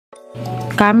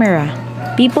Camera.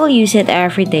 People use it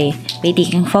every day by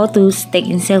taking photos,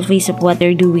 taking selfies of what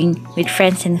they're doing with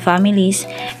friends and families,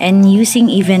 and using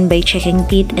even by checking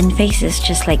teeth and faces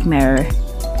just like mirror.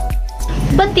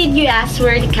 But did you ask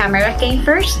where the camera came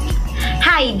first?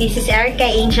 Hi, this is Erica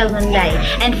Angel Munday,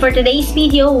 and for today's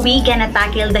video, we gonna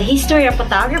tackle the history of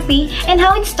photography and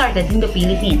how it started in the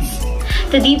Philippines.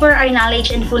 To deeper our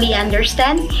knowledge and fully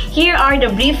understand, here are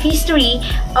the brief history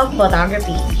of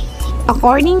photography.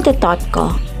 According to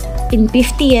Totco, in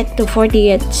 50th to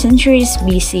 40th centuries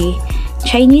BC,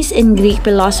 Chinese and Greek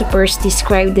philosophers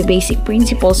described the basic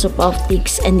principles of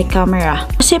optics and the camera.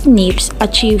 Joseph Niepce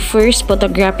achieved first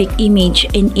photographic image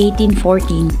in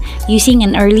 1814 using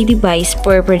an early device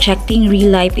for projecting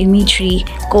real-life imagery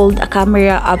called a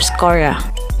camera obscura.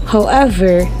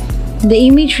 However, the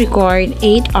image required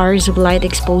 8 hours of light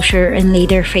exposure and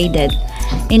later faded.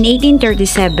 In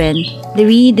 1837,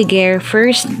 Louis Daguerre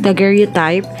first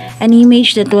daguerreotyped an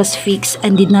image that was fixed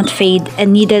and did not fade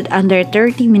and needed under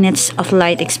 30 minutes of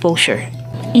light exposure.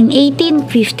 In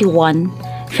 1851,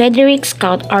 Frederick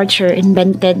Scott Archer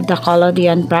invented the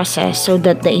collodion process so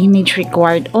that the image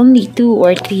required only 2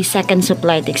 or 3 seconds of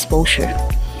light exposure.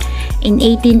 In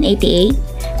 1888,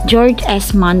 George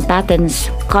S. Mann patents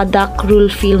Kodak roll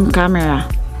film camera.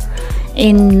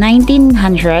 In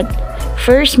 1900,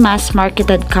 first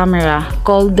mass-marketed camera,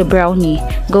 called the Brownie,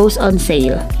 goes on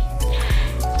sale.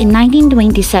 In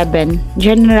 1927,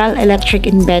 General Electric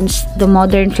invents the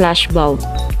modern flash bulb.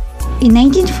 In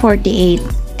 1948,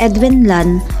 Edwin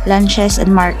Land launches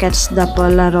and markets the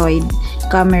Polaroid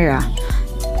camera.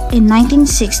 In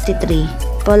 1963,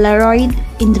 Polaroid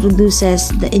introduces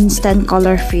the instant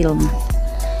color film.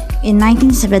 In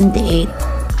 1978,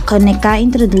 Konica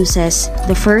introduces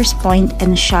the first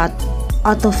point-and-shot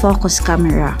autofocus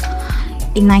camera.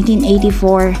 In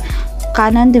 1984,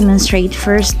 Canon demonstrated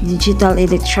first digital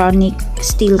electronic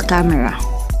still camera.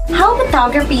 How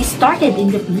photography started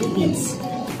in the Philippines?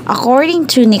 According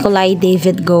to Nikolai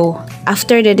David Go,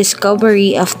 after the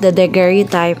discovery of the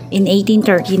daguerreotype in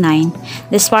 1839,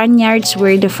 the Spaniards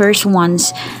were the first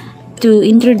ones to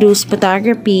introduce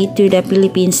photography to the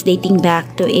Philippines dating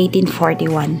back to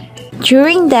 1841.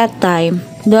 During that time,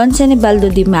 Don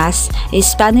Sinibaldo Dimas, a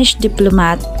Spanish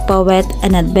diplomat, poet,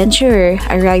 and adventurer,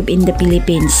 arrived in the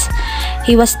Philippines.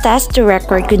 He was tasked to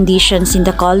record conditions in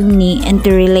the colony and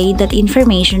to relay that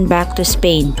information back to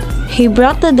Spain. He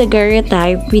brought the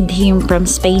daguerreotype with him from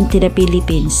Spain to the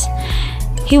Philippines.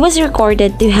 He was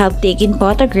recorded to have taken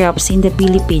photographs in the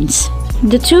Philippines.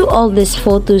 The two oldest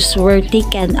photos were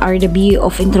taken are the view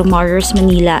of Intramuros,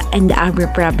 Manila, and the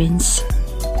Abra province.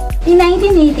 In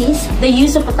 1980s, the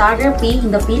use of photography in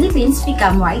the Philippines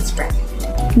became widespread.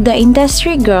 The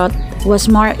industry growth was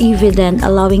more evident,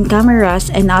 allowing cameras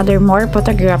and other more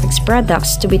photographic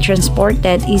products to be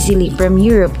transported easily from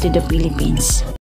Europe to the Philippines.